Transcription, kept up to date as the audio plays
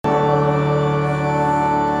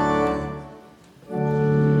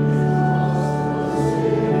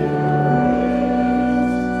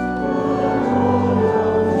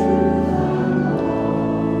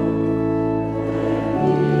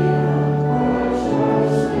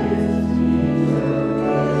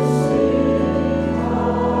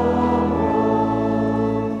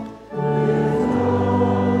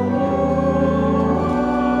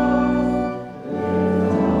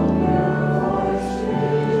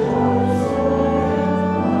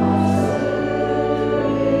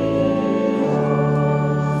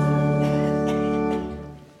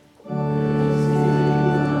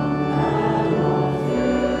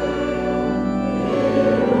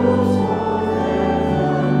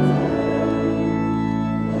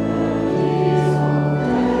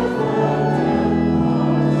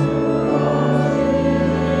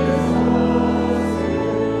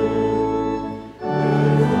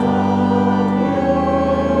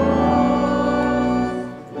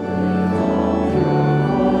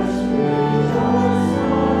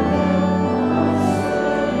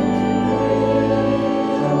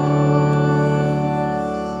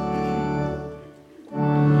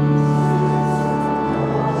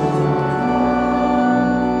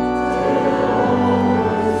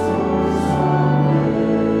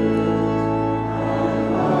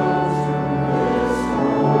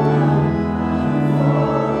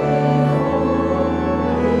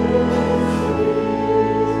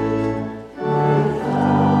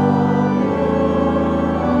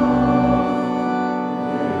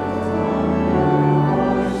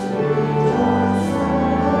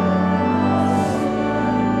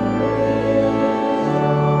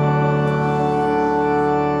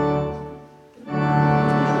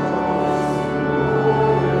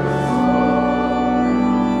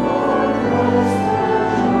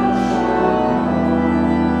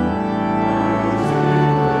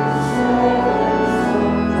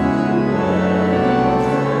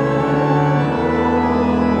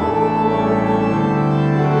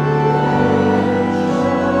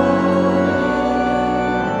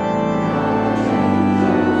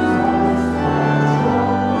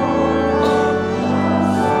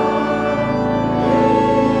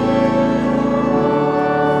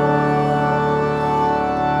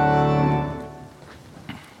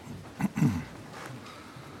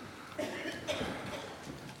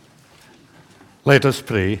Let us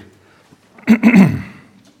pray.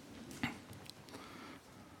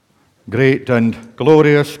 Great and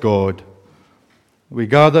glorious God, we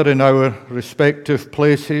gather in our respective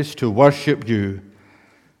places to worship you,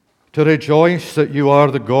 to rejoice that you are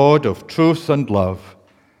the God of truth and love,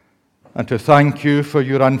 and to thank you for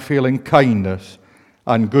your unfailing kindness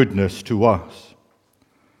and goodness to us.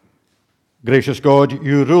 Gracious God,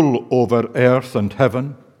 you rule over earth and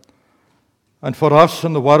heaven, and for us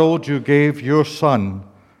and the world you gave your Son,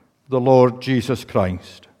 the Lord Jesus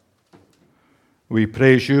Christ. We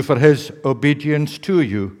praise you for his obedience to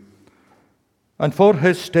you, and for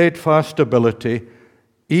his steadfast ability,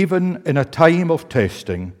 even in a time of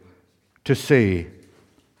testing, to say,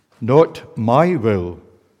 "Not my will,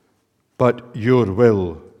 but your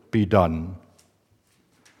will be done."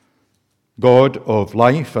 God of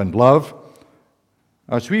life and love,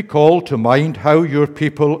 as we call to mind how your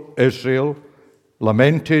people Israel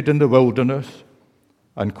lamented in the wilderness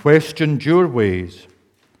and questioned your ways,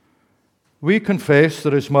 we confess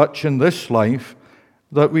there is much in this life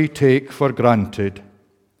that we take for granted,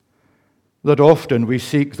 that often we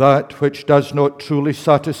seek that which does not truly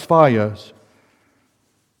satisfy us,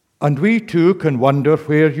 and we too can wonder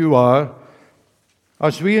where you are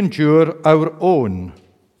as we endure our own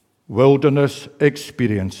wilderness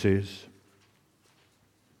experiences.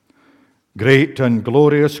 Great and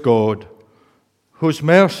glorious God, whose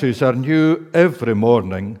mercies are new every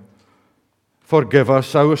morning, forgive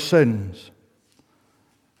us our sins,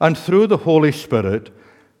 and through the Holy Spirit,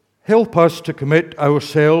 help us to commit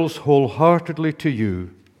ourselves wholeheartedly to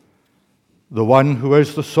you, the one who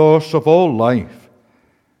is the source of all life,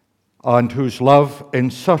 and whose love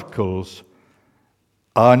encircles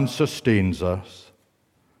and sustains us.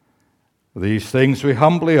 These things we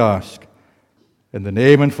humbly ask in the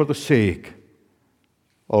name and for the sake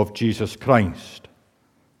of Jesus Christ,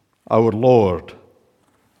 our Lord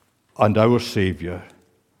and our Savior.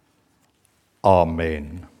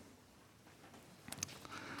 Amen.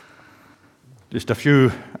 Just a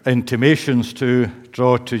few intimations to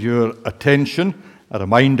draw to your attention. A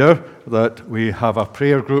reminder that we have a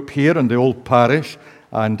prayer group here in the old parish,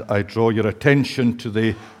 and I draw your attention to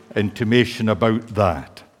the intimation about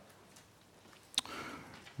that.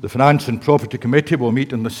 The Finance and Property Committee will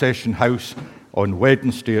meet in the Session House on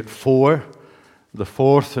Wednesday at 4. The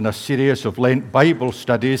fourth in a series of Lent Bible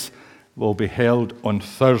studies will be held on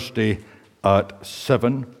Thursday at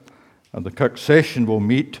 7. And the Kirk Session will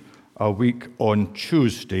meet a week on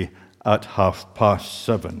Tuesday at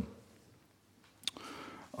 7:30.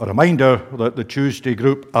 A reminder that the Tuesday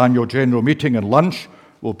group annual general meeting and lunch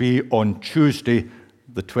will be on Tuesday,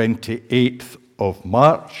 the 28th of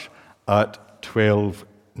March at 12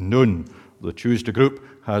 noon. The Tuesday group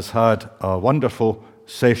has had a wonderful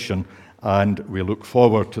session, and we look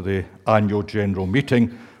forward to the annual general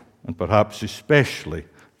meeting, and perhaps especially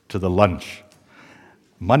to the lunch.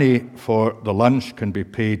 Money for the lunch can be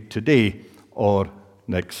paid today or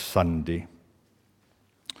next Sunday.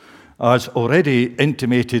 As already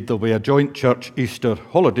intimated, there will be a joint church Easter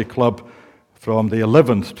holiday club from the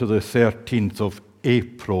 11th to the 13th of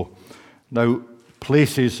April. Now,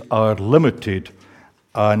 places are limited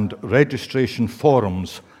and registration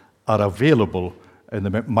forms are available in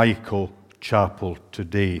the McMichael Chapel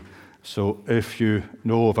today. So if you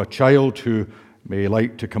know of a child who may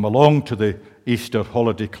like to come along to the Easter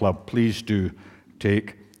Holiday Club, please do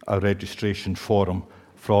take a registration form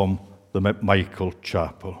from the McMichael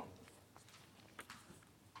Chapel.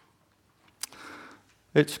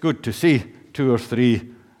 It's good to see 2 or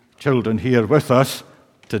 3 children here with us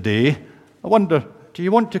today. I wonder, do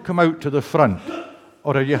you want to come out to the front,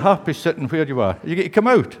 or are you happy sitting where you are? You get to come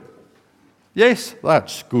out? Yes,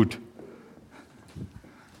 that's good.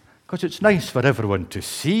 Because it's nice for everyone to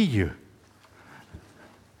see you.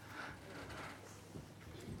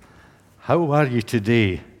 How are you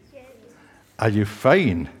today? Yes. Are you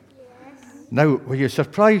fine? Yes. Now, were you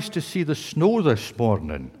surprised to see the snow this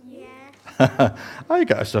morning? Yes. I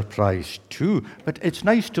got a surprise too, but it's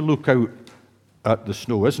nice to look out at the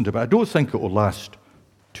snow, isn't it? But I don't think it will last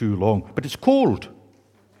too long. But it's cold. Do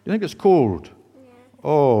you think it's cold? Yes.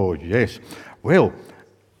 Oh, yes. Well,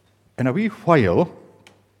 in a wee while,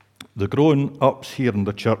 the grown-ups here in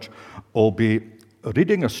the church will be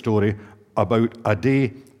reading a story about a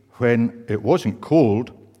day when it wasn't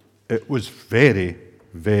cold, it was very,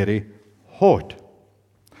 very hot.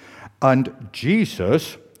 And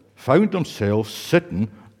Jesus found himself sitting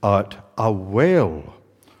at a well.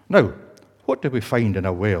 Now, what do we find in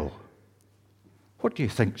a well? What do you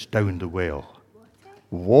think's down the well?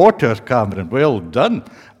 Water, Cameron. Well done.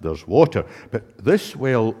 There's water. But this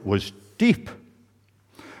well was deep.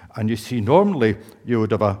 And you see, normally you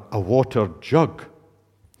would have a water jug,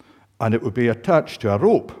 and it would be attached to a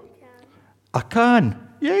rope. A can,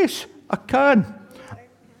 yes, a can.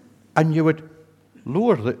 And you would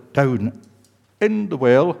lower it down in the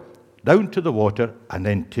well, down to the water, and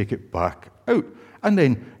then take it back out. And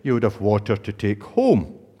then you would have water to take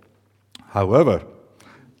home. However,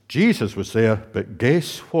 Jesus was there, but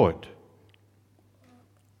guess what?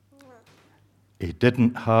 He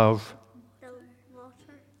didn't have The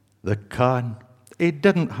water. the can. He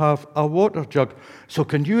didn't have a water jug. So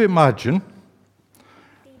can you imagine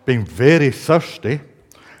being very thirsty?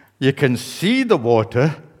 You can see the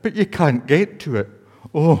water, but you can't get to it.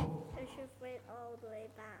 Oh, So she went all the way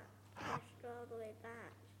back. Pushed all the way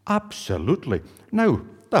back. absolutely. Now,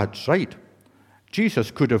 that's right.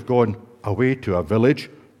 Jesus could have gone away to a village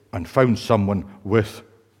and found someone with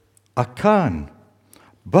a can.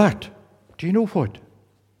 But, do you know what?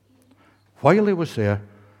 While he was there,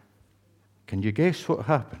 can you guess what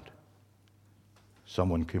happened?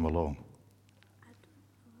 Someone came along.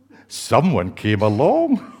 Someone came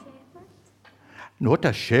along. Not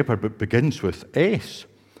a shepherd, but begins with S.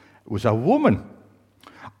 It was a woman.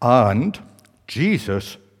 And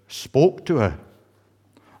Jesus spoke to her.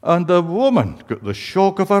 And the woman got the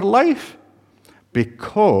shock of her life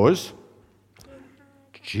because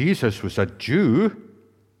Jesus was a Jew,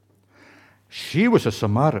 she was a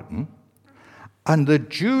Samaritan, and the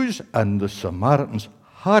Jews and the Samaritans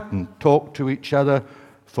hadn't talked to each other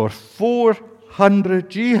for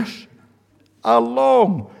 400 years. A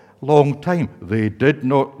long, long time. They did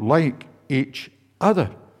not like each other.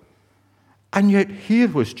 And yet here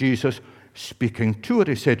was Jesus speaking to her.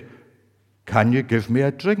 He said, "Can you give me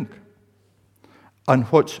a drink?" And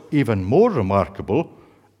what's even more remarkable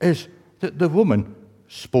is that the woman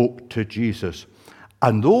spoke to Jesus.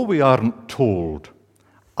 And though we aren't told,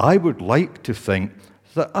 I would like to think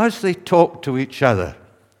that as they talked to each other,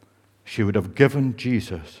 she would have given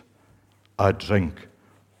Jesus a drink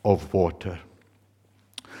of water.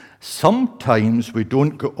 Sometimes we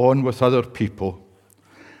don't go on with other people.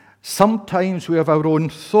 Sometimes we have our own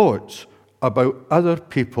thoughts about other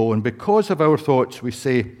people, and because of our thoughts, we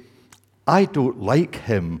say, I don't like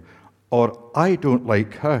him, or I don't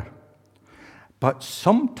like her. But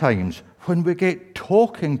sometimes when we get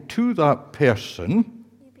talking to that person, You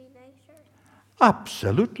be nicer.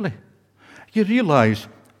 absolutely, you realize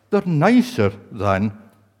they're nicer than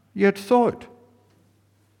you'd thought.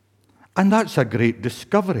 And that's a great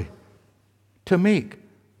discovery to make.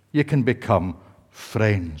 You can become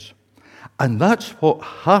friends. And that's what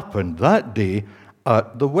happened that day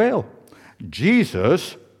at the well.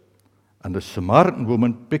 Jesus and the Samaritan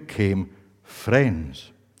woman became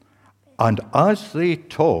friends. And as they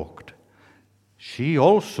talked, she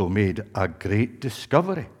also made a great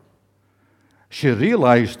discovery. She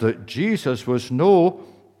realized that Jesus was no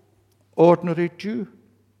ordinary Jew.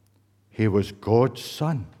 He was God's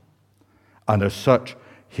Son. And as such,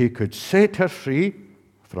 he could set her free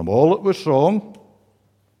from all that was wrong,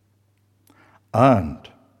 and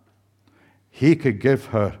he could give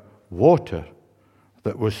her water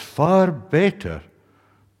that was far better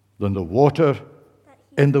than the water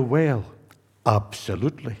in the well.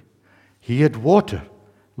 Absolutely. He had water,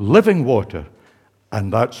 living water,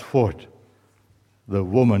 and that's what the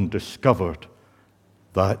woman discovered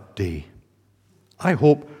that day. I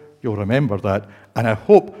hope you'll remember that, and I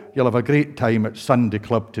hope you'll have a great time at Sunday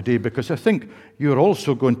Club today, because I think you're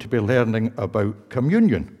also going to be learning about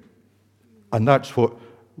communion. And that's what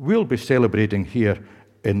we'll be celebrating here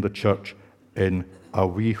in the church in a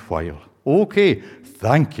wee while. Okay,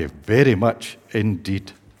 thank you very much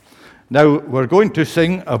indeed. Now, we're going to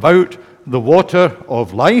sing about the water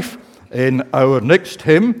of life in our next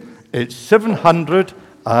hymn. It's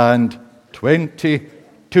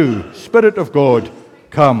 722. Spirit of God,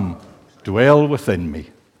 come, dwell within me.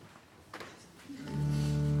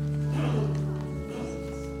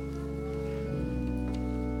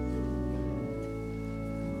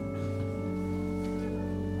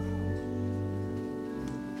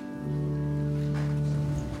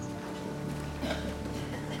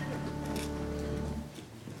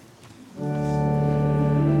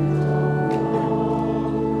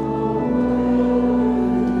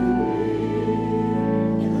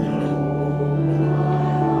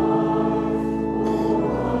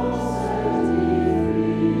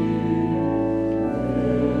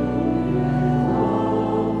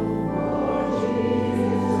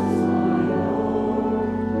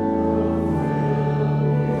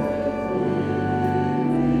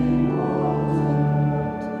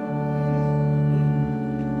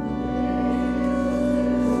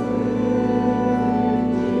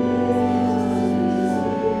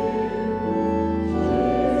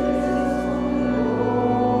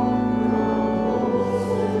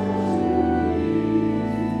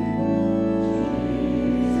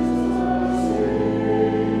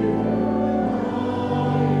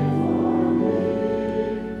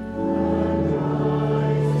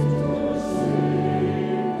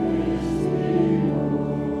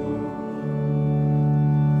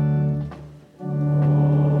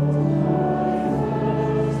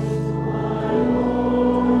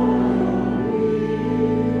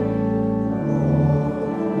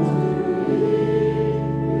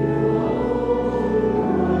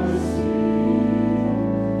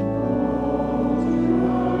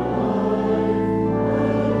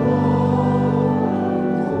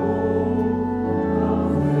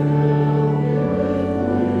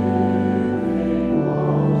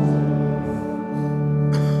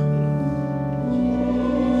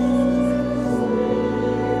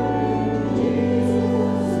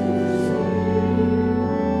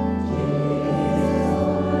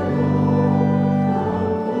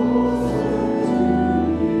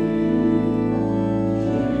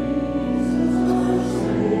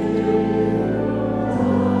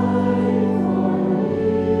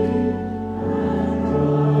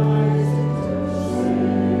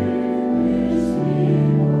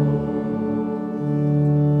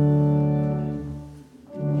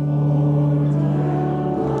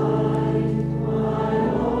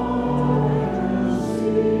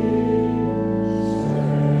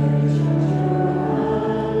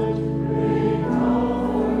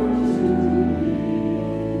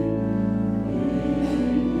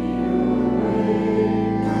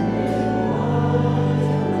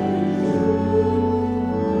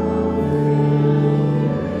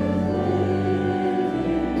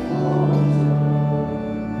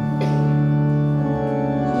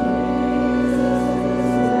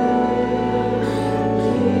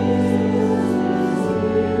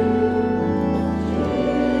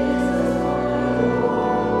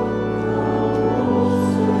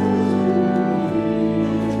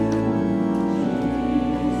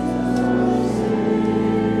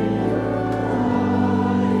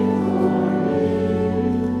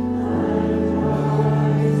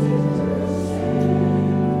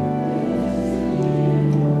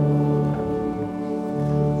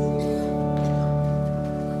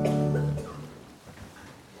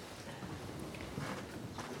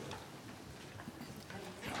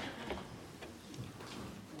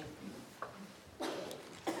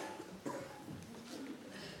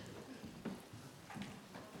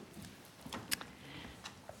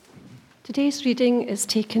 Today's reading is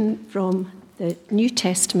taken from the New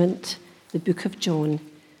Testament, the book of John,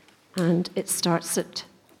 and it starts at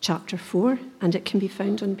chapter 4, and it can be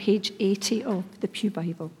found on page 80 of the Pew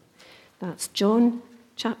Bible. That's John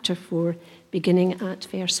chapter 4, beginning at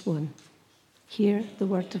verse 1. Hear the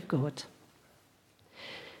word of God.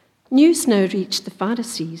 News now reached the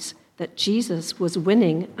Pharisees that Jesus was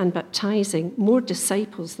winning and baptizing more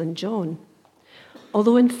disciples than John,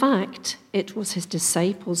 although in fact it was his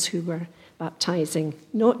disciples who were baptizing,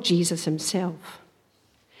 not Jesus himself.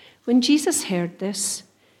 When Jesus heard this,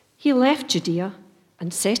 he left Judea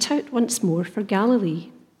and set out once more for Galilee.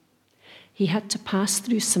 He had to pass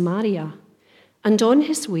through Samaria, and on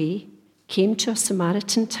his way came to a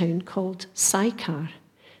Samaritan town called Sychar,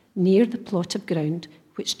 near the plot of ground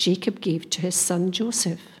which Jacob gave to his son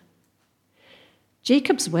Joseph.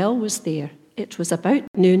 Jacob's well was there. It was about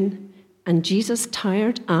noon, and Jesus,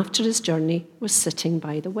 tired after his journey, was sitting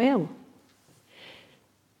by the well.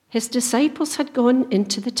 His disciples had gone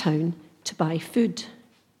into the town to buy food.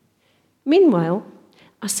 Meanwhile,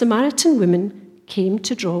 a Samaritan woman came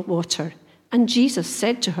to draw water, and Jesus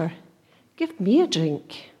said to her, "Give me a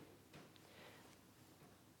drink."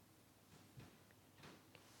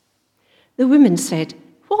 The woman said,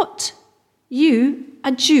 "What? You,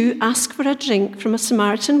 a Jew, ask for a drink from a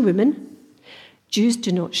Samaritan woman?" Jews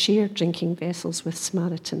do not share drinking vessels with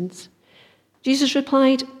Samaritans. Jesus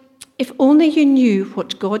replied, "If only you knew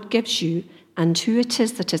what God gives you and who it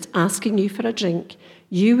is that is asking you for a drink,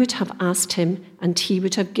 you would have asked him and he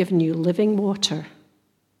would have given you living water."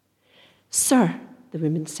 "Sir," the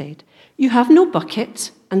woman said, "you have no bucket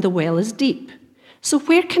and the well is deep. So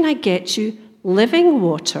where can I get you living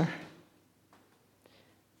water?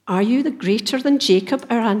 Are you the greater than Jacob,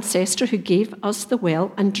 our ancestor, who gave us the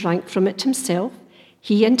well and drank from it himself,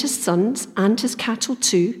 he and his sons and his cattle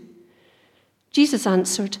too?" Jesus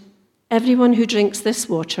answered, "Everyone who drinks this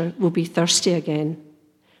water will be thirsty again,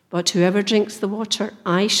 but whoever drinks the water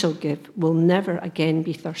I shall give will never again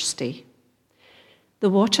be thirsty. The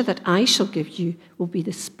water that I shall give you will be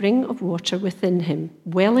the spring of water within him,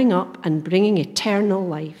 welling up and bringing eternal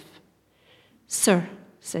life." "Sir,"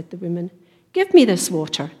 said the woman, "give me this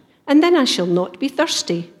water, and then I shall not be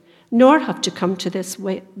thirsty, nor have to come to this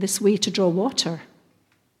way to draw water."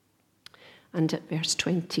 And at verse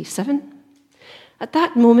 27, at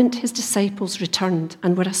that moment his disciples returned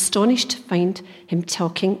and were astonished to find him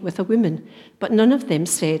talking with a woman, but none of them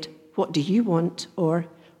said, "What do you want?" or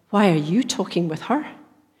 "Why are you talking with her?"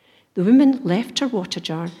 The woman left her water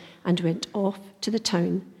jar and went off to the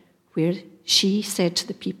town, where she said to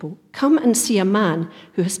the people, "Come and see a man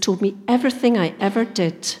who has told me everything I ever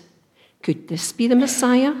did. Could this be the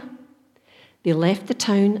Messiah?" They left the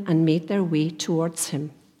town and made their way towards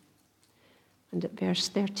him. And at verse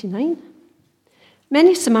 39,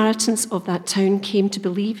 many Samaritans of that town came to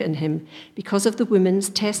believe in him because of the woman's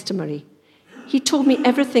testimony. "He told me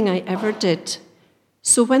everything I ever did."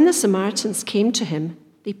 So when the Samaritans came to him,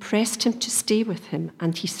 they pressed him to stay with him,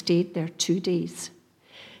 and he stayed there 2 days.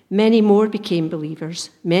 Many more became believers,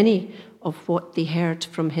 many of what they heard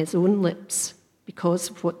from his own lips. Because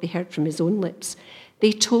of what they heard from his own lips,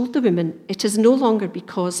 they told the women, "It is no longer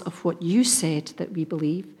because of what you said that we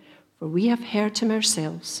believe, for we have heard him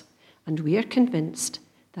ourselves, and we are convinced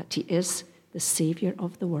that he is the Saviour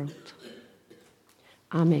of the world."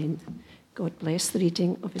 Amen. God bless the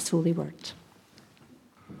reading of his holy word.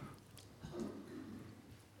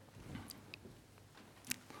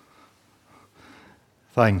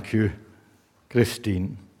 Thank you,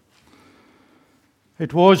 Christine.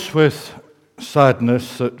 It was with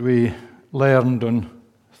sadness that we learned on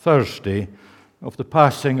Thursday of the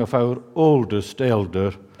passing of our oldest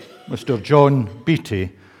elder, Mr. John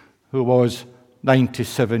Beattie, who was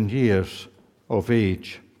 97 years of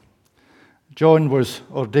age. John was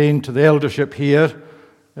ordained to the eldership here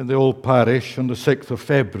in the old parish on the 6th of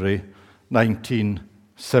February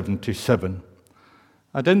 1977.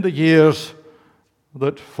 And in the years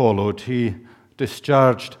that followed, he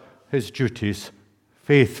discharged his duties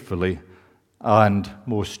faithfully and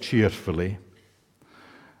most cheerfully.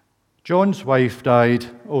 John's wife died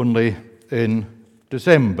only in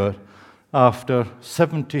December after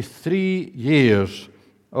 73 years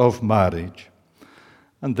of marriage,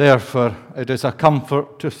 and therefore it is a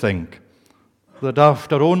comfort to think that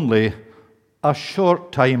after only a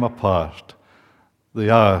short time apart, they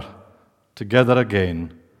are together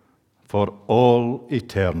again for all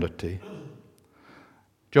eternity.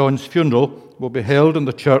 John's funeral will be held in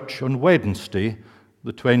the church on Wednesday,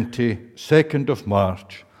 the 22nd of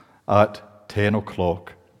March, at 10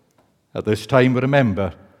 o'clock. At this time, we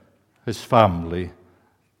remember his family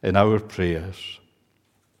in our prayers.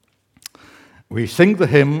 we sing the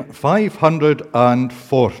hymn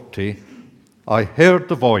 540, I Heard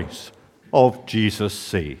the Voice of Jesus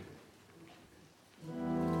Say.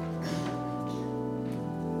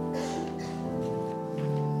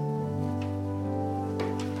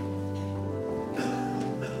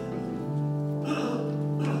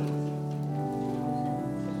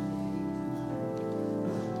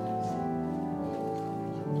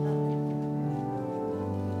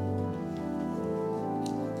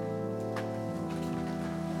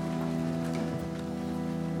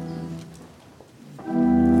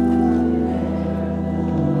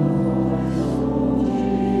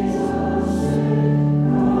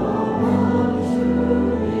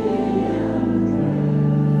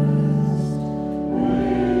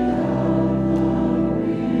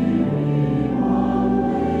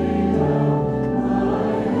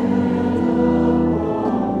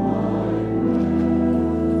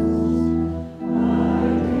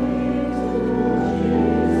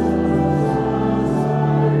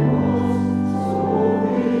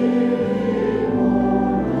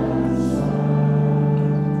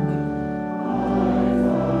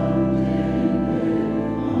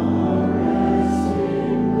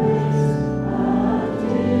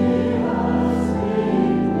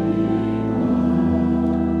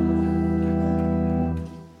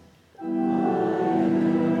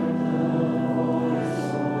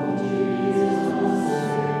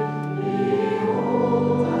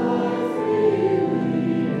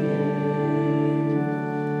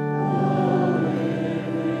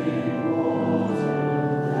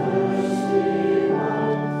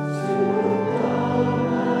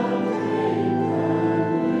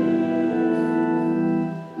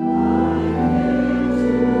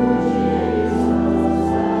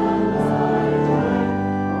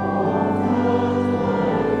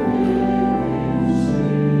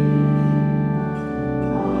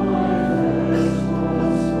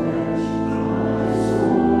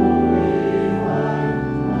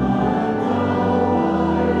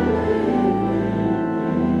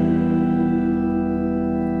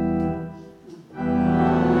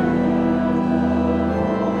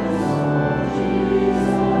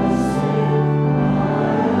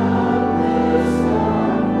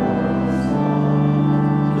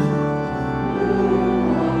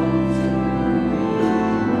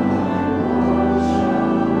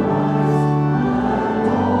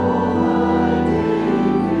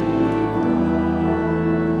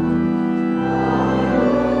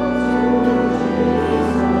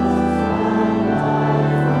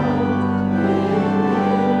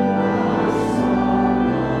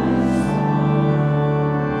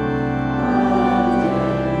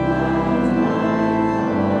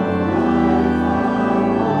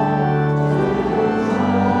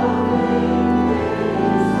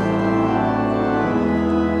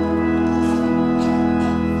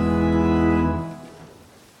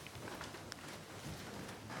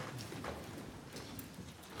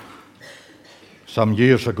 Some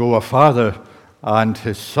years ago, a father and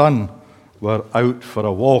his son were out for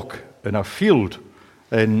a walk in a field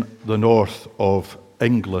in the north of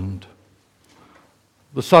England.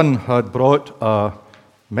 The son had brought a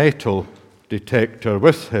metal detector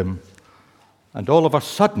with him, and all of a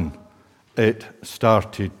sudden it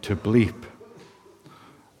started to bleep.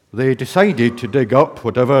 They decided to dig up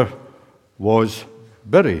whatever was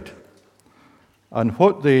buried, and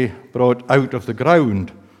what they brought out of the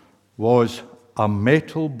ground was a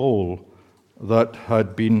metal bowl that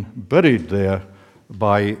had been buried there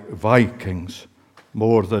by Vikings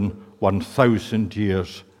more than 1,000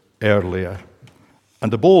 years earlier.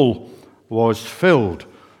 And the bowl was filled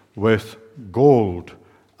with gold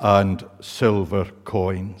and silver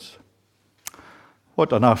coins.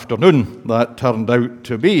 What an afternoon that turned out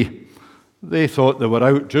to be. They thought they were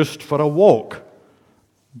out just for a walk,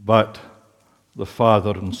 but the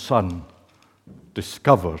father and son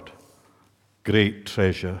discovered great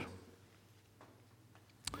treasure.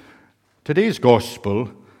 Today's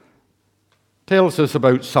gospel tells us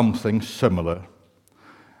about something similar.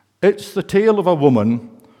 It's the tale of a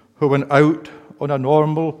woman who went out on a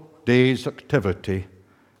normal day's activity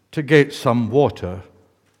to get some water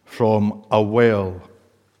from a well.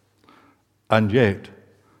 And yet,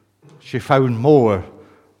 she found more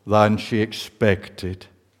than she expected,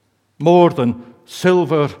 more than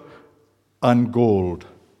silver and gold.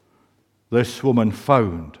 This woman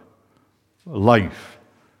found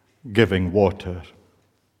life-giving water.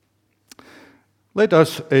 Let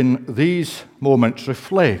us, in these moments,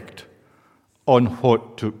 reflect on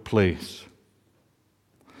what took place.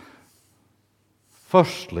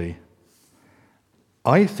 Firstly,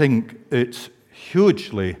 I think it's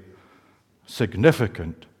hugely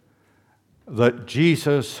significant that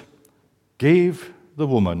Jesus gave the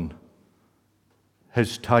woman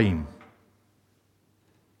his time.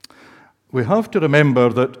 We have to remember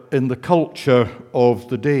that in the culture of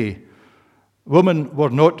the day, women were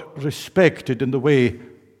not respected in the way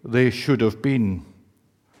they should have been.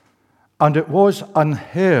 And it was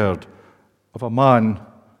unheard of a man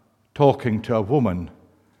talking to a woman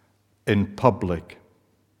in public.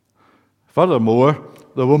 Furthermore,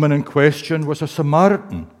 the woman in question was a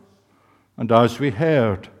Samaritan. And as we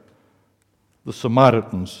heard, the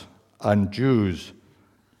Samaritans and Jews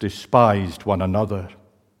despised one another.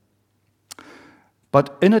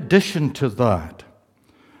 But in addition to that,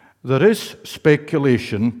 there is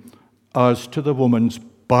speculation as to the woman's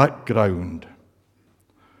background.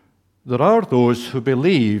 There are those who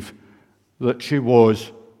believe that she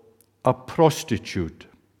was a prostitute.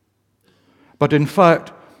 But in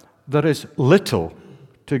fact, there is little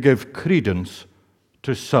to give credence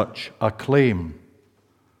to such a claim.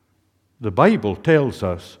 The Bible tells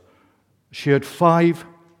us she had 5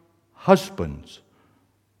 husbands,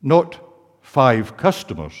 not 5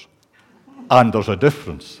 customers, and there's a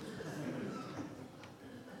difference.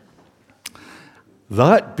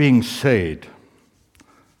 That being said,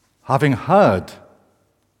 having had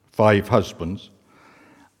 5 husbands,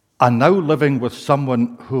 and now living with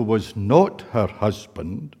someone who was not her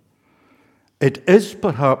husband, it is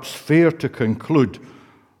perhaps fair to conclude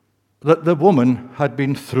that the woman had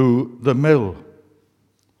been through the mill.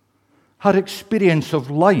 Her experience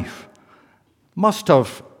of life must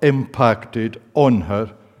have impacted on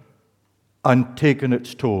her and taken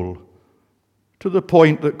its toll, to the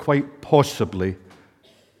point that quite possibly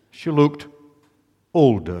she looked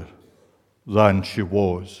older than she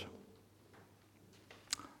was.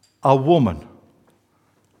 A woman,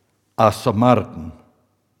 a Samaritan,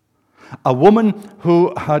 a woman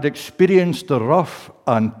who had experienced the rough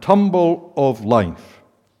and tumble of life.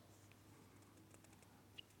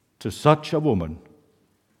 To such a woman,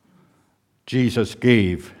 Jesus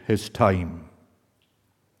gave his time.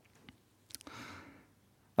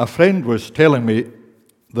 A friend was telling me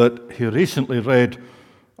that he recently read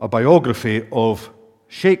a biography of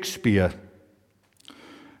Shakespeare,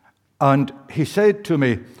 and he said to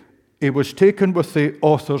me he was taken with the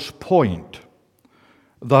author's point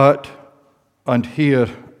that, and here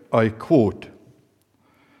I quote,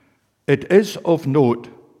 "It is of note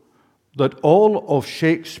that all of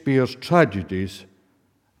Shakespeare's tragedies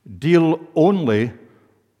deal only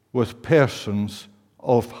with persons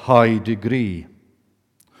of high degree.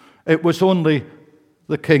 It was only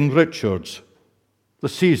the King Richards, the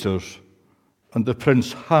Caesars, and the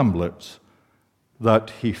Prince Hamlets that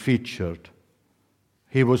he featured.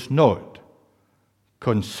 He was not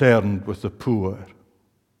concerned with the poor."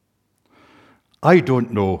 I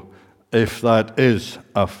don't know if that is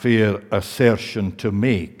a fair assertion to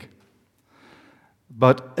make,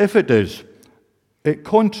 but if it is, it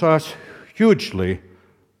contrasts hugely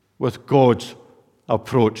with God's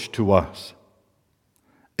approach to us.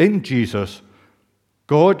 In Jesus,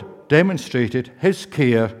 God demonstrated his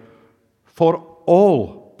care for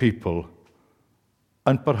all people,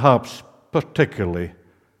 and perhaps particularly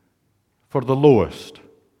for the lowest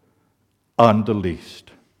and the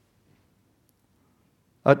least.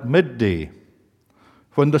 At midday,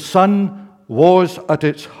 when the sun was at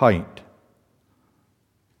its height,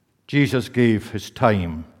 Jesus gave his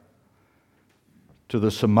time to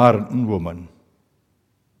the Samaritan woman.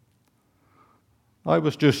 I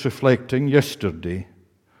was just reflecting yesterday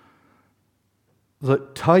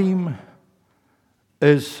that time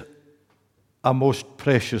is a most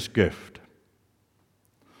precious gift.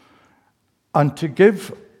 And to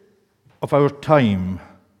give of our time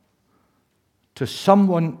to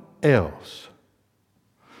someone else,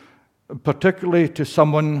 particularly to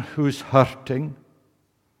someone who's hurting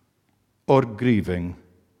or grieving,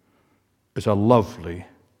 is a lovely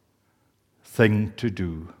thing to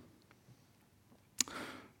do.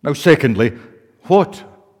 Now, secondly, what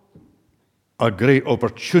a great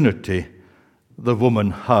opportunity the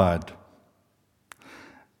woman had.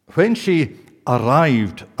 When she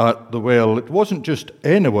arrived at the well, it wasn't just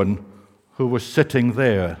anyone who was sitting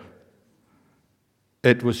there.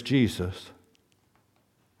 It was Jesus.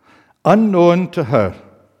 Unknown to her,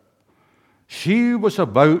 she was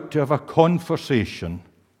about to have a conversation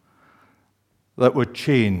that would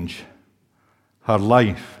change her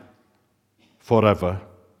life forever.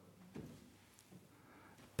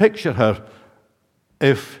 Picture her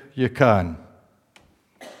if you can.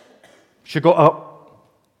 She got up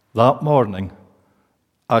that morning,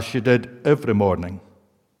 as she did every morning.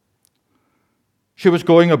 She was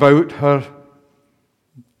going about her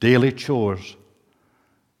daily chores.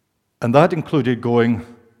 And that included going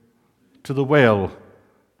to the well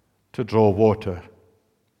to draw water.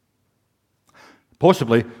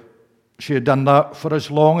 Possibly she had done that for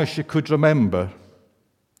as long as she could remember.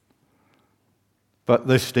 But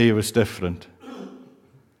this day was different.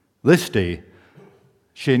 This day,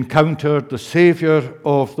 she encountered the Saviour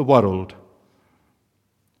of the world,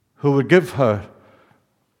 who would give her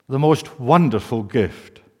the most wonderful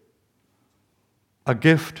gift, a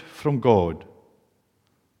gift from God,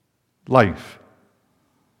 life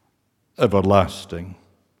everlasting.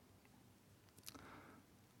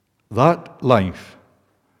 That life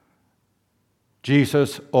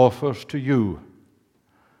Jesus offers to you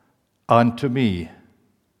and to me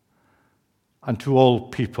and to all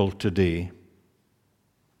people today.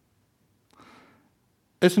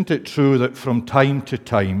 Isn't it true that from time to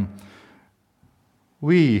time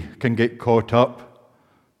we can get caught up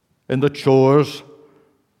in the chores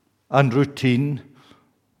and routine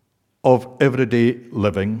of everyday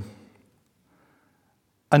living?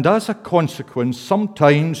 And as a consequence,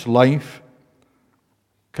 sometimes life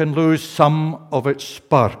can lose some of its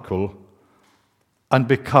sparkle and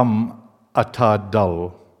become a tad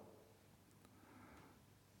dull.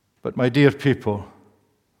 But my dear people,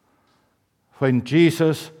 when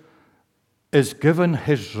Jesus is given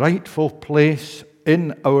his rightful place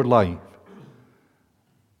in our life,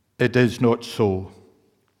 it is not so.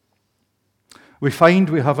 We find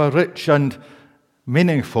we have a rich and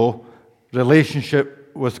meaningful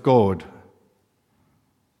relationship with God.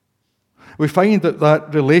 We find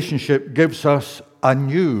that relationship gives us a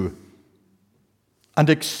new and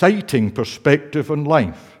exciting perspective on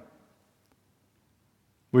life.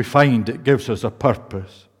 We find it gives us a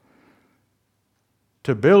purpose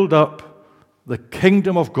to build up the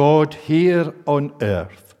kingdom of God here on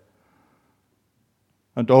earth.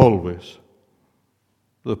 And always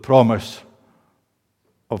the promise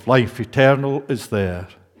of life eternal is there,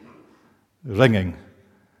 ringing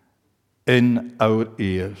in our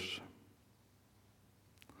ears.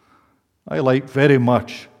 I like very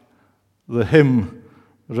much the hymn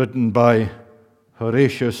written by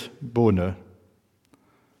Horatius Bonar.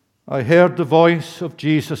 I heard the voice of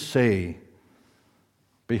Jesus say,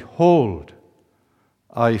 "Behold,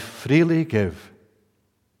 I freely give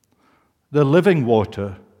the living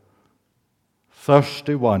water,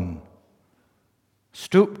 thirsty one,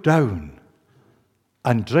 stoop down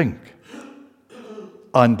and drink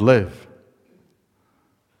and live."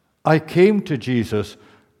 I came to Jesus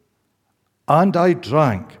and I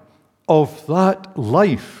drank of that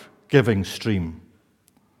life-giving stream.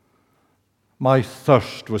 My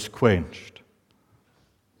thirst was quenched,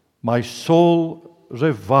 my soul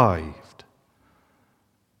revived,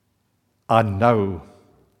 and now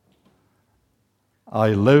I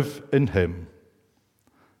live in him.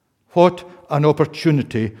 What an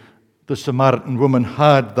opportunity the Samaritan woman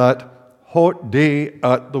had that hot day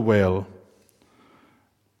at the well.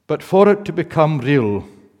 But for it to become real,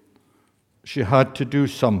 she had to do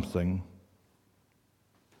something.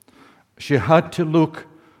 She had to look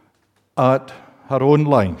at her own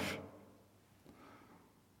life.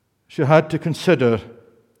 She had to consider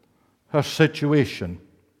her situation.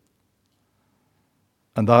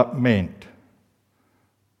 And that meant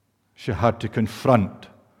she had to confront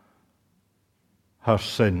her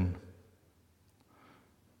sin.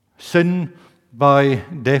 Sin, by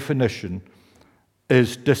definition,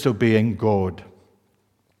 is disobeying God.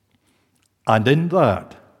 And in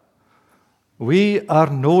that, we are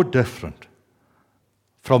no different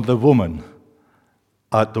from the woman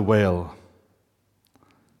at the well.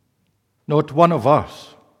 Not one of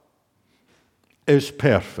us is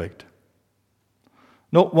perfect.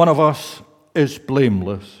 Not one of us is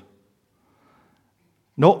blameless.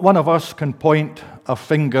 Not one of us can point a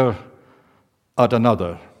finger at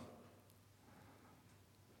another.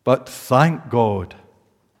 But thank God,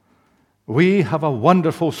 we have a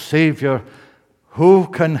wonderful Savior who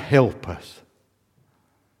can help us.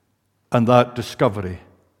 And that discovery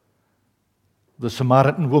the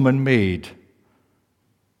Samaritan woman made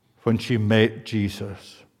when she met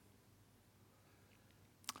Jesus.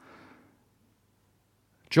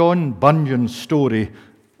 John Bunyan's story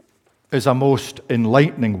is a most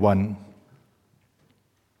enlightening one.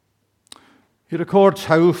 He records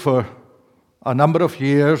how for a number of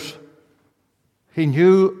years he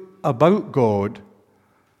knew about God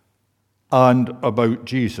and about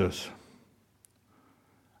Jesus.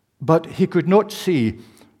 But he could not see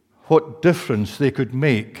what difference they could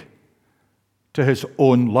make to his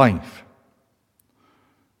own life.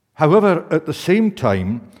 However, at the same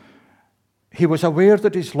time, he was aware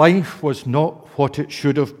that his life was not what it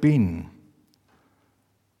should have been,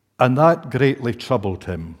 and that greatly troubled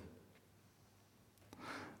him.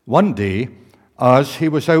 One day, as he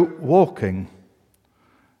was out walking,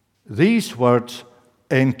 these words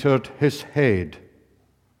entered his head: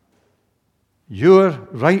 "Your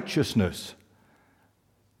righteousness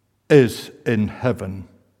is in heaven."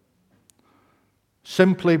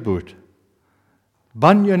 Simply put,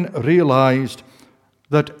 Bunyan realized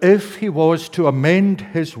that if he was to amend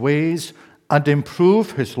his ways and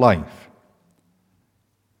improve his life,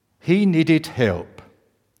 he needed help.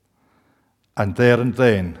 And there and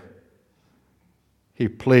then, he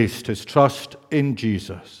placed his trust in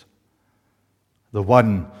Jesus, the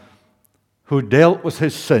one who dealt with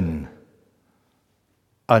his sin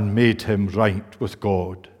and made him right with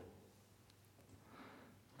God.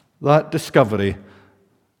 That discovery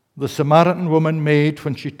the Samaritan woman made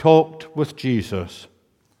when she talked with Jesus,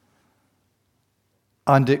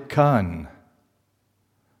 and it can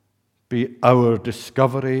be our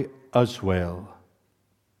discovery as well.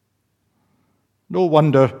 No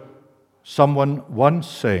wonder someone once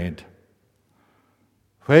said,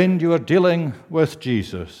 when you are dealing with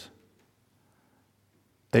Jesus,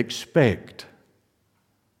 expect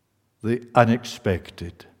the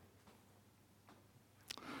unexpected.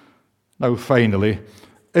 Now, finally,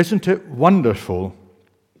 isn't it wonderful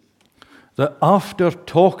that after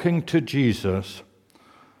talking to Jesus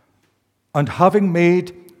and having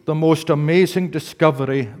made the most amazing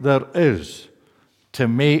discovery there is to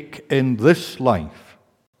make in this life,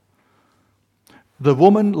 the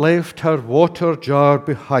woman left her water jar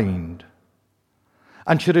behind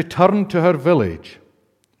and she returned to her village,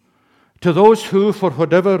 to those who, for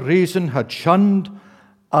whatever reason, had shunned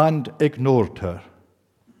and ignored her.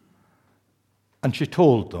 And she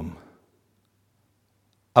told them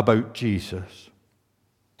about Jesus.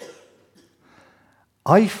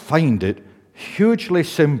 I find it hugely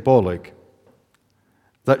symbolic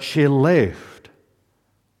that she left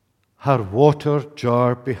her water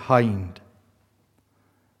jar behind.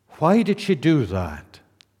 Why did she do that?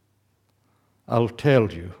 I'll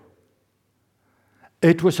tell you.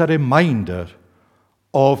 It was a reminder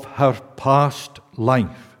of her past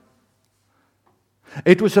life.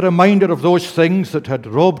 It was a reminder of those things that had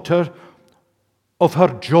robbed her of her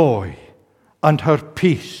joy and her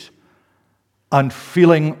peace and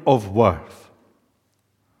feeling of worth.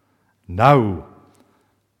 Now,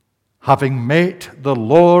 having met the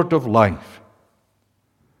Lord of life,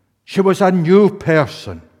 she was a new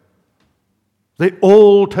person. The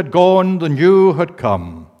old had gone, the new had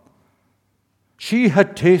come. She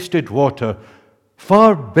had tasted water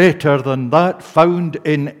far better than that found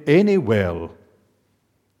in any well.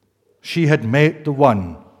 She had met the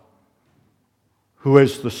one who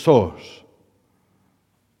is the source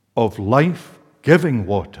of life-giving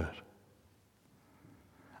water.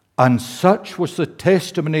 And such was the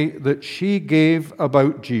testimony that she gave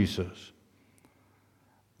about Jesus.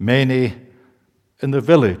 Many in the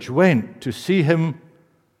village went to see him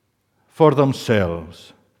for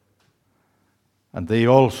themselves, and they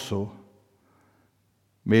also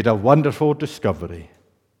made a wonderful discovery.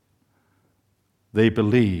 They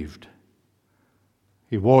believed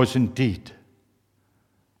he was indeed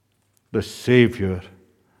the Savior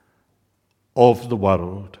of the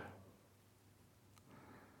world.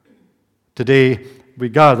 Today we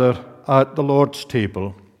gather at the Lord's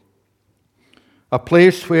table, a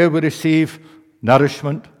place where we receive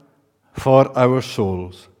nourishment for our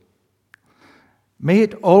souls. May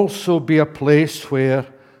it also be a place where,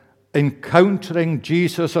 encountering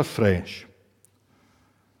Jesus afresh,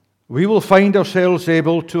 we will find ourselves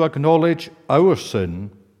able to acknowledge our sin,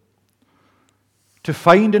 to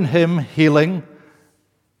find in him healing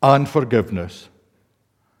and forgiveness,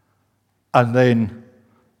 and then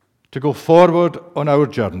to go forward on our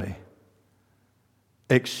journey,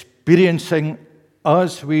 experiencing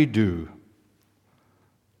as we do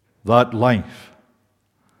that life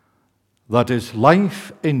that is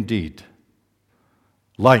life indeed,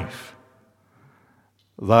 life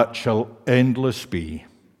that shall endless be.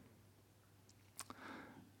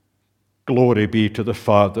 Glory be to the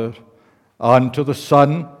Father, and to the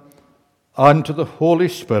Son, and to the Holy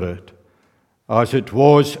Spirit, as it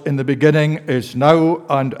was in the beginning, is now,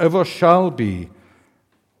 and ever shall be,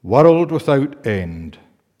 world without end.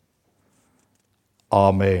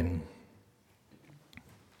 Amen.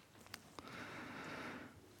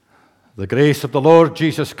 The grace of the Lord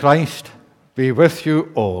Jesus Christ be with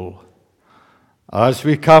you all. As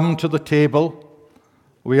we come to the table,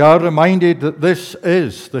 we are reminded that this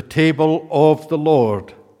is the table of the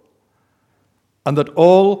Lord, and that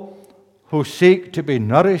all who seek to be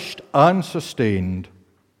nourished and sustained,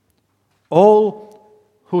 all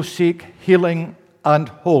who seek healing and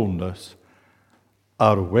wholeness,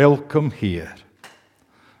 are welcome here.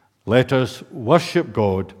 let us worship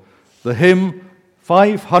God. The hymn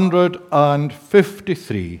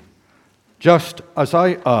 553, Just as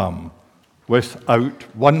I Am, without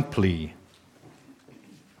one plea.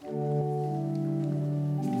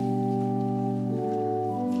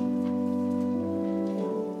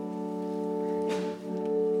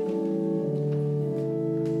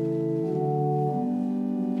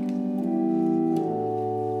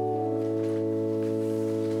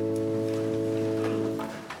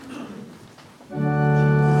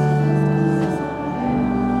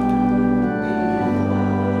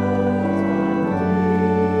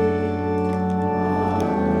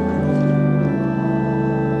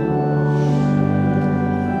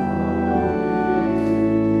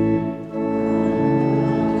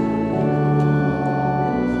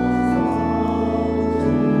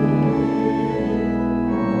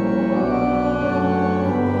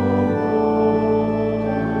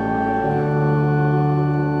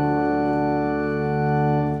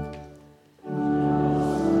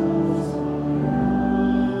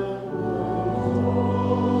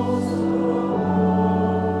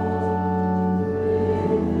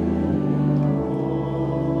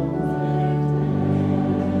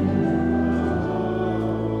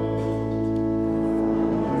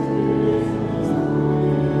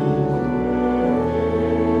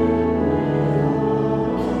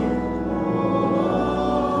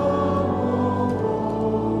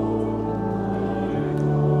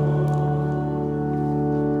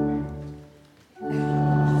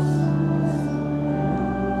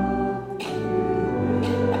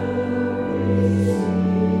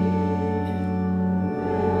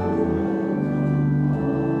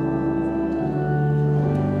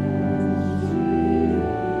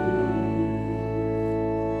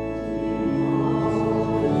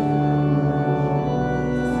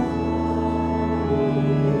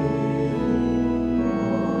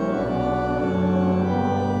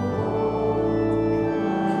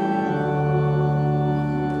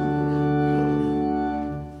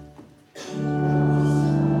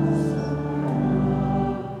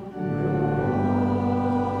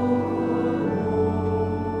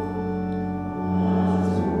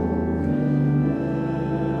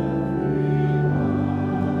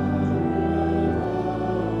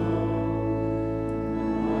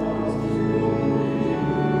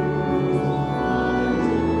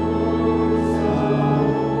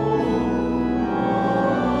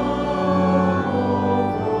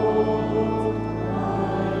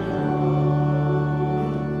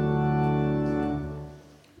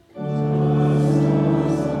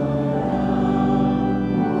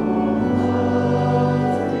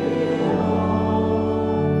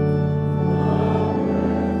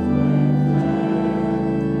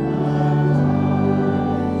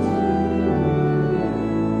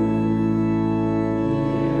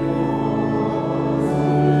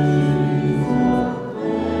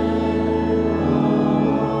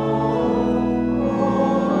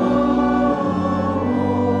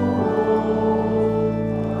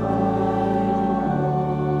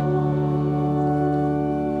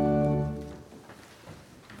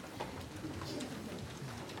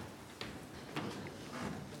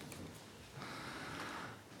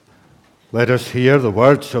 Let us hear the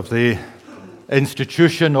words of the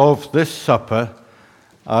institution of this supper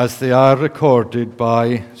as they are recorded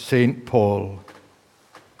by St. Paul.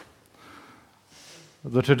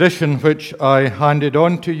 The tradition which I handed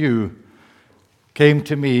on to you came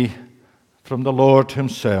to me from the Lord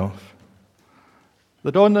himself,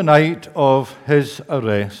 that on the night of his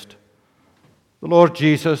arrest, the Lord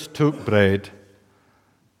Jesus took bread,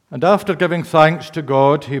 and after giving thanks to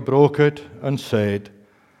God, he broke it and said,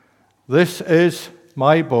 "This is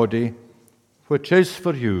my body, which is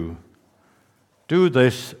for you. Do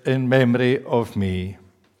this in memory of me."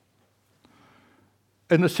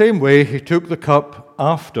 In the same way, he took the cup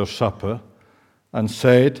after supper and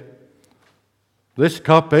said, "This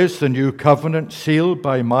cup is the new covenant sealed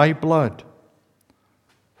by my blood.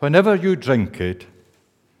 Whenever you drink it,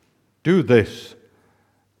 do this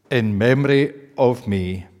in memory of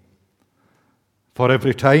me. For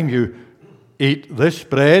every time you eat this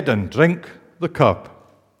bread and drink the cup,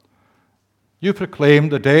 you proclaim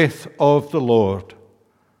the death of the Lord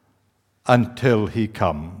until he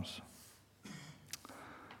comes."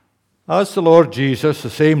 As the Lord Jesus,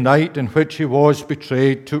 the same night in which he was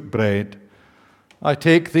betrayed, took bread, I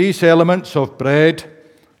take these elements of bread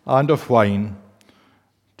and of wine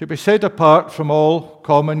to be set apart from all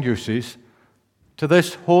common uses to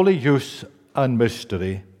this holy use and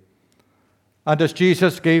mystery. And as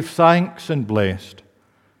Jesus gave thanks and blessed,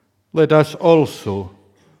 let us also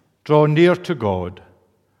draw near to God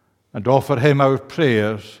and offer him our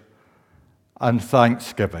prayers and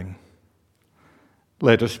thanksgiving.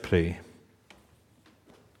 Let us pray.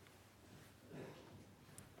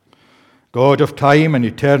 God of time and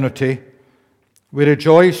eternity, we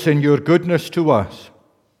rejoice in your goodness to us,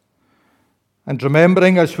 and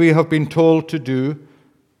remembering, as we have been told to do,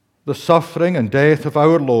 the suffering and death of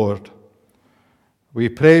our Lord, we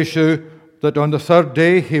praise you that on the third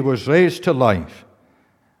day he was raised to life,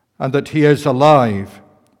 and that he is alive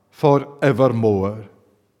for evermore.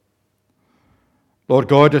 Lord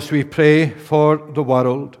God, as we pray for the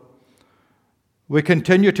world, we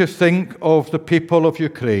continue to think of the people of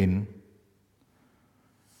Ukraine.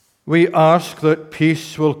 We ask that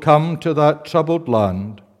peace will come to that troubled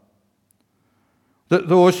land, that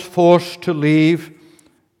those forced to leave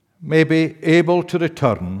may be able to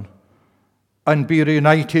return and be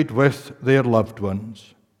reunited with their loved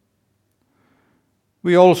ones.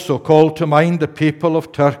 We also call to mind the people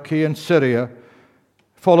of Turkey and Syria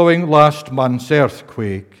following last month's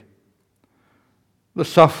earthquake. The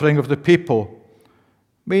suffering of the people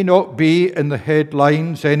may not be in the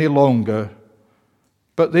headlines any longer,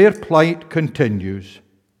 but their plight continues.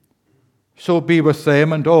 So be with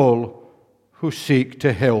them and all who seek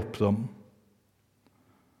to help them.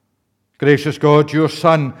 Gracious God, your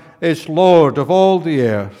Son is Lord of all the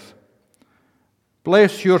earth.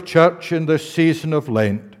 Bless your church in this season of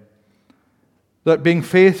Lent, that being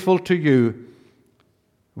faithful to you,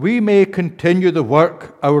 we may continue the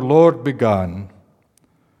work our Lord began,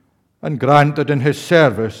 and grant that in his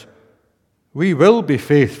service we will be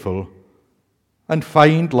faithful and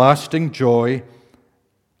find lasting joy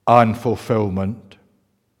and fulfillment.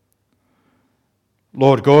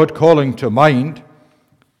 Lord God, calling to mind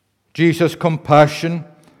Jesus' compassion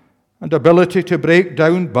and ability to break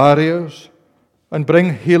down barriers and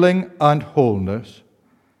bring healing and wholeness,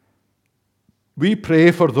 we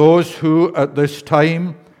pray for those who at this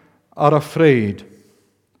time are afraid,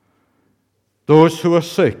 those who are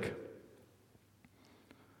sick,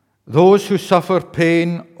 those who suffer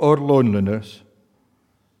pain or loneliness,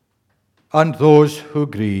 and those who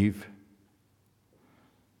grieve.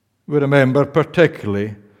 We remember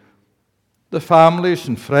particularly the families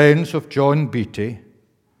and friends of John Beattie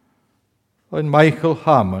and Michael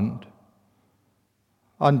Hammond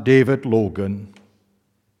and David Logan.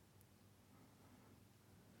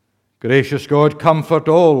 Gracious God, comfort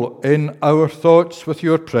all in our thoughts with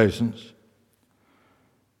your presence.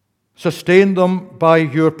 Sustain them by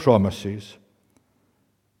your promises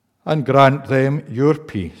and grant them your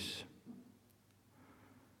peace.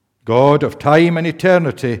 God of time and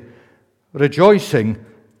eternity, rejoicing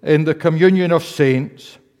in the communion of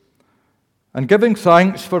saints and giving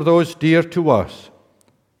thanks for those dear to us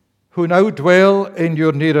who now dwell in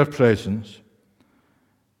your nearer presence,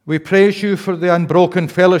 we praise you for the unbroken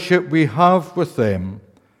fellowship we have with them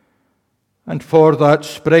and for that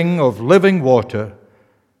spring of living water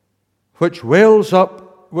which wells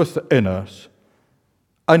up within us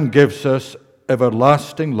and gives us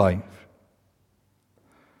everlasting life.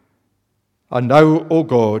 And now, O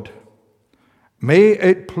God, may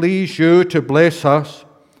it please you to bless us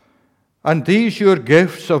and these your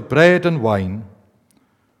gifts of bread and wine,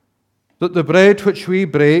 that the bread which we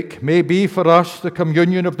break may be for us the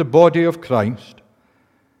communion of the body of Christ,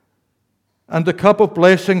 and the cup of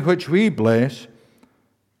blessing which we bless,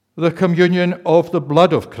 the communion of the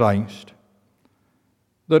blood of Christ,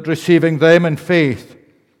 that receiving them in faith,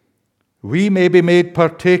 we may be made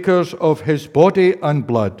partakers of his body and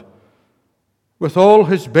blood, with all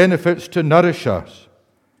his benefits to nourish us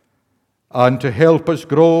and to help us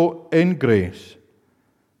grow in grace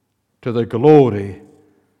to the glory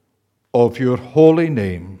of your holy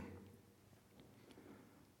name.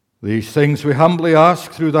 These things we humbly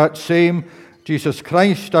ask through that same Jesus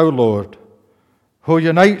Christ our Lord, who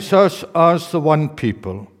unites us as the one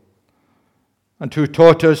people, and who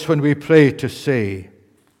taught us when we pray to say,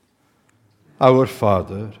 Our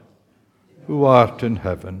Father, who art in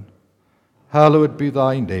heaven, hallowed be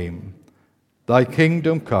thy name. Thy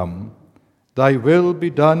kingdom come, thy will be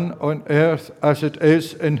done on earth as it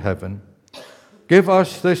is in heaven. Give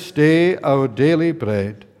us this day our daily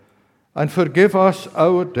bread, and forgive us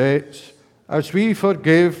our debts as we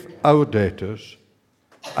forgive our debtors.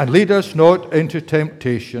 And lead us not into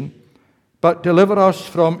temptation, but deliver us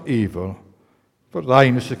from evil. For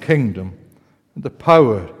thine is the kingdom, and the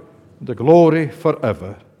power, and the glory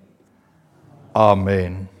forever.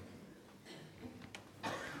 Amen.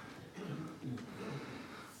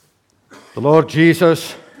 The Lord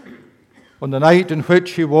Jesus, on the night in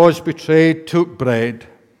which he was betrayed, took bread,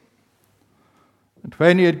 and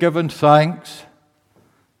when he had given thanks,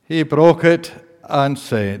 he broke it and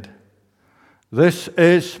said, This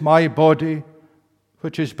is my body,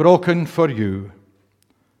 which is broken for you.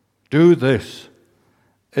 Do this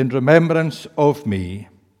in remembrance of me."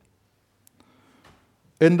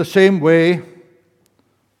 In the same way,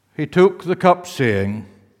 he took the cup, saying,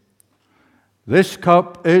 "This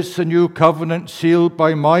cup is the new covenant sealed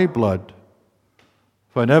by my blood.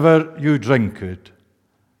 Whenever you drink it,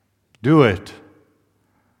 do it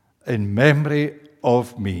in memory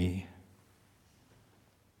of me."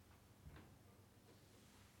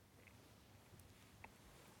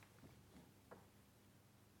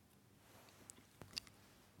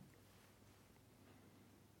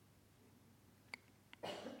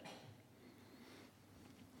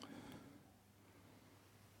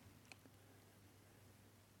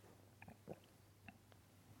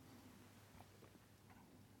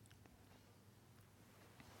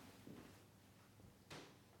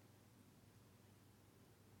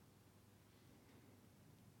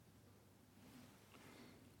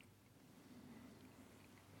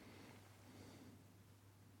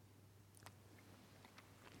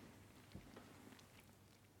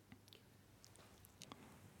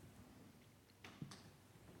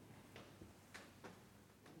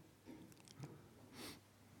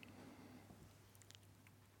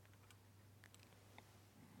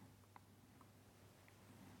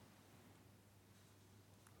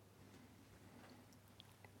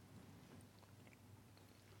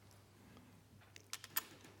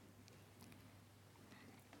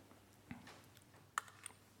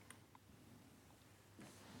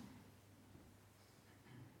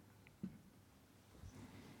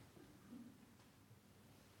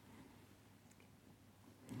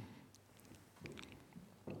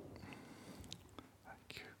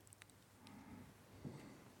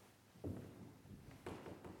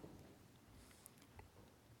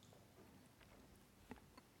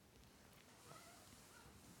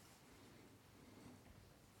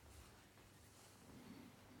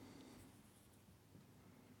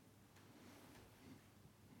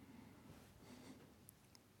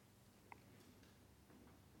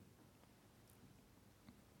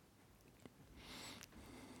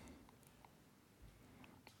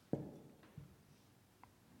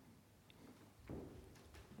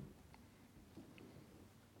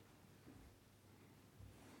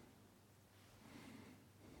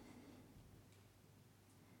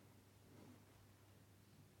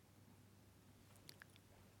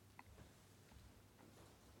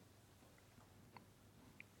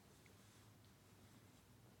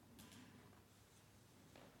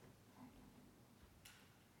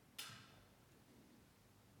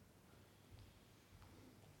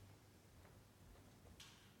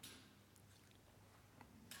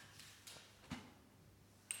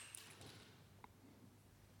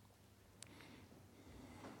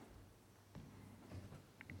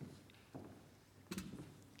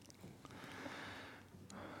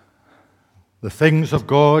 The things of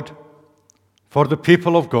God for the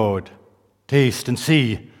people of God. Taste and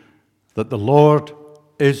see that the Lord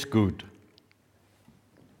is good.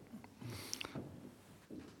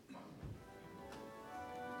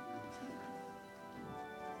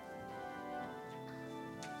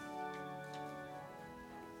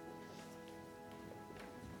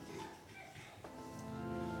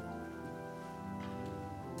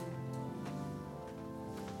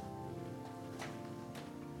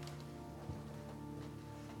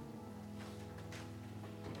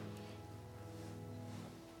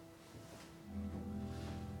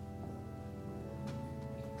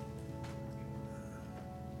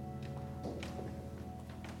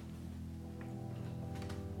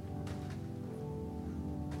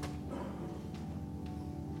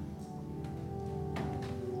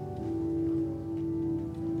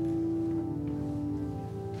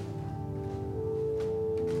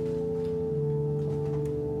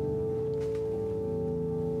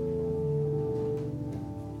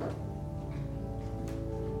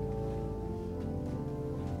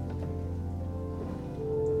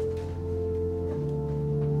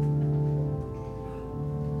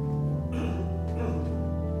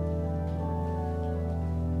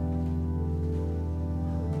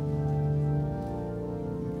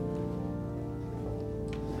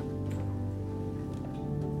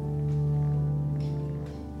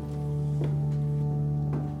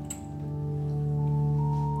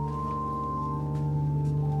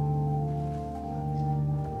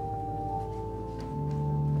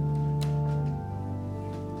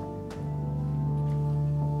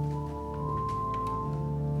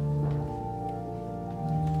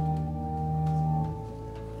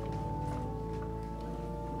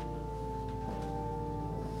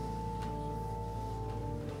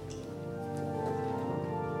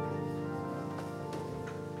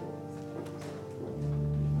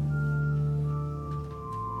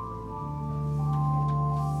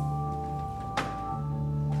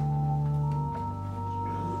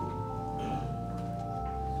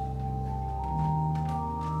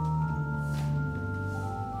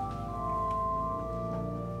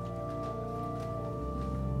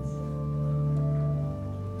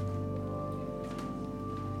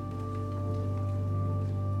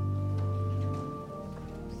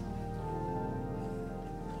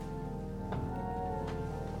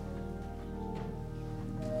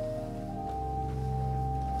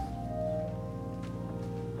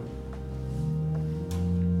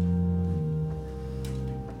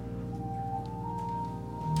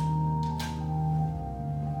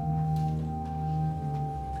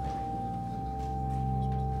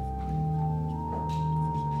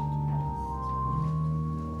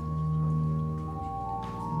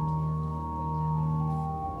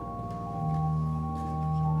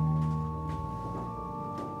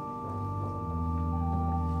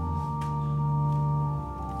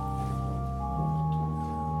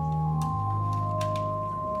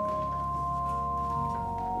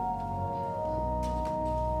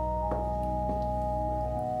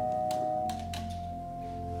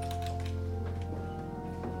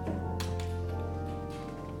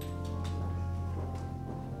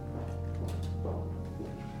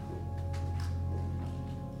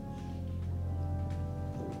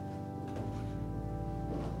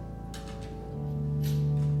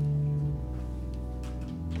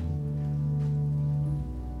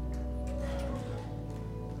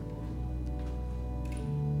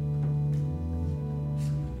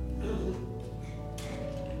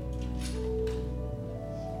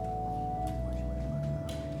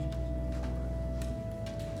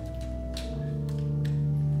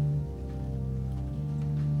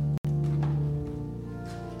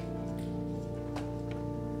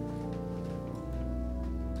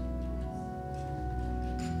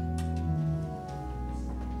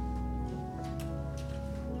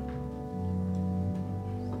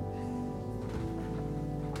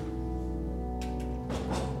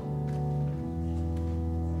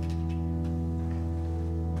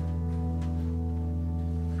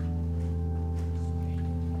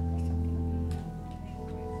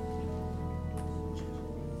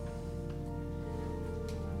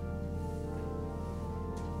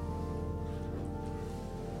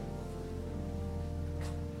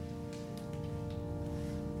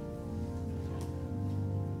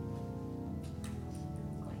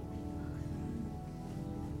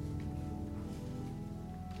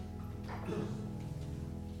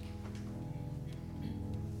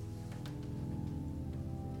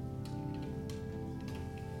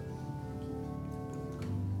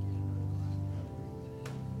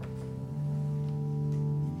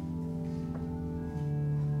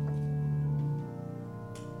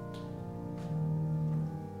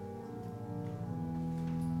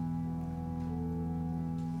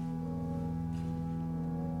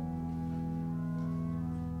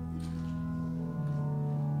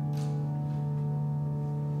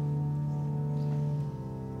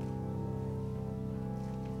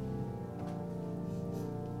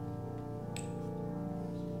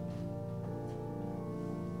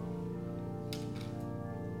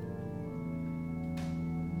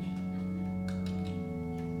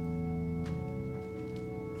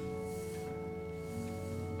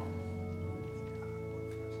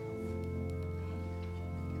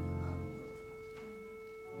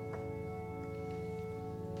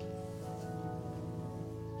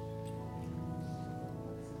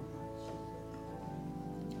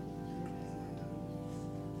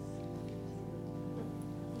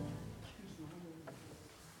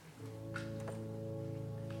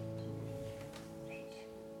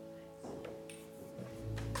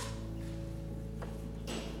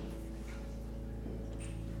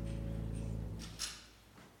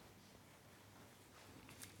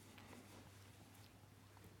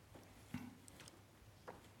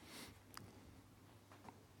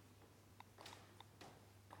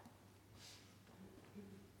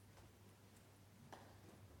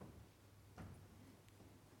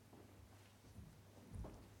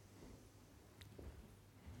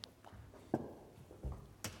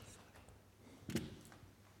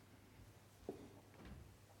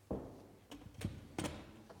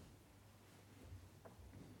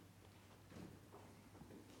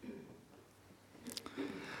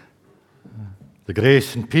 The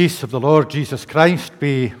grace and peace of the Lord Jesus Christ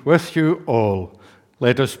be with you all.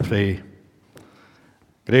 Let us pray.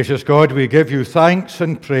 Gracious God, we give you thanks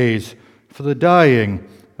and praise for the dying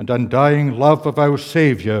and undying love of our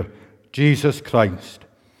Saviour, Jesus Christ.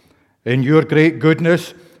 In your great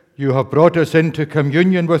goodness, you have brought us into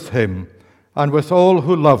communion with him and with all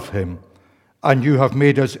who love him, and you have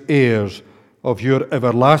made us heirs of your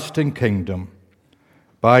everlasting kingdom.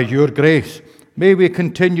 By your grace, may we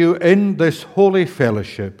continue in this holy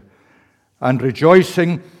fellowship, and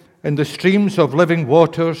rejoicing in the streams of living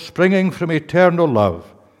water springing from eternal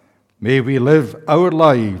love, may we live our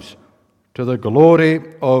lives to the glory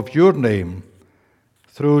of your name,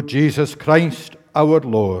 through Jesus Christ our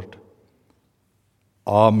Lord.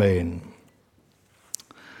 Amen.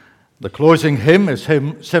 The closing hymn is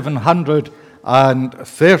hymn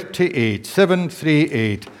 738,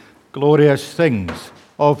 738, Glorious Things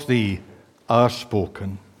of Thee are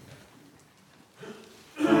spoken.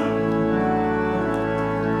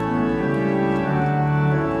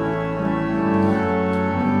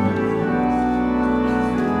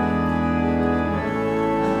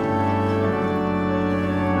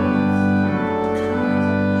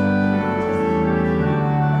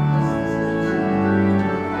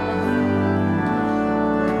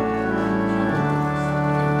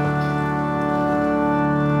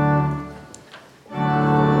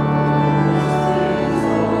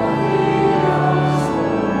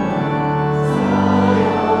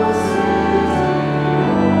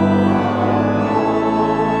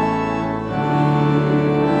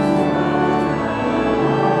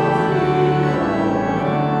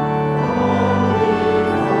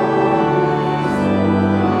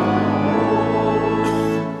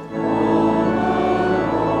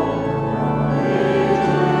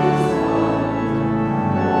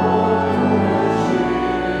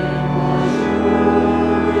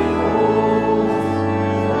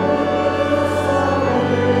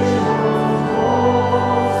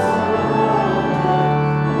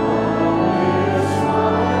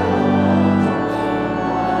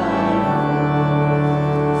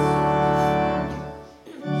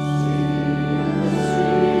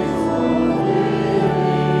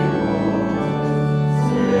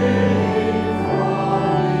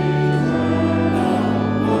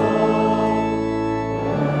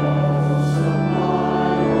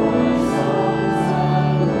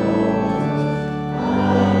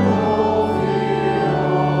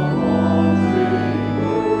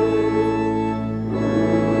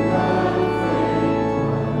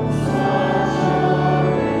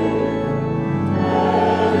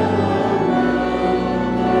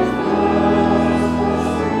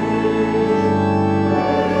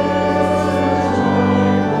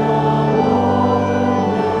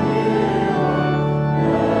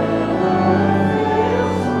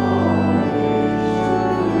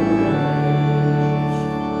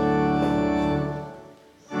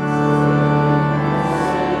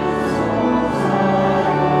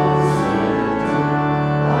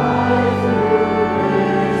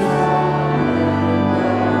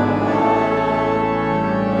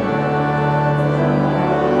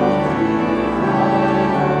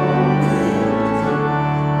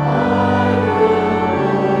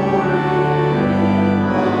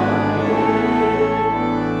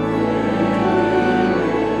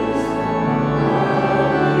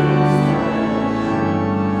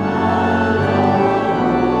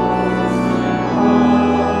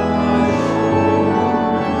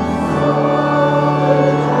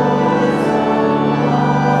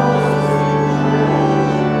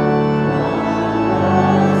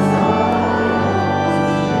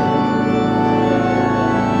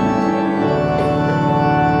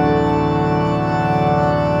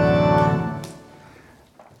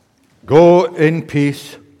 Go in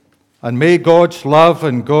peace, and may God's love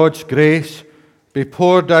and God's grace be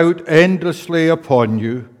poured out endlessly upon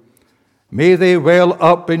you. May they well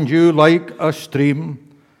up in you like a stream,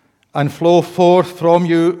 and flow forth from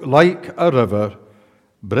you like a river,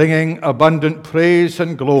 bringing abundant praise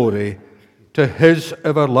and glory to his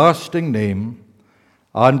everlasting name.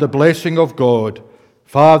 And the blessing of God,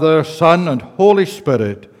 Father, Son, and Holy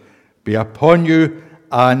Spirit be upon you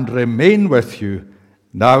and remain with you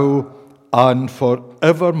now and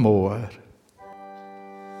forevermore.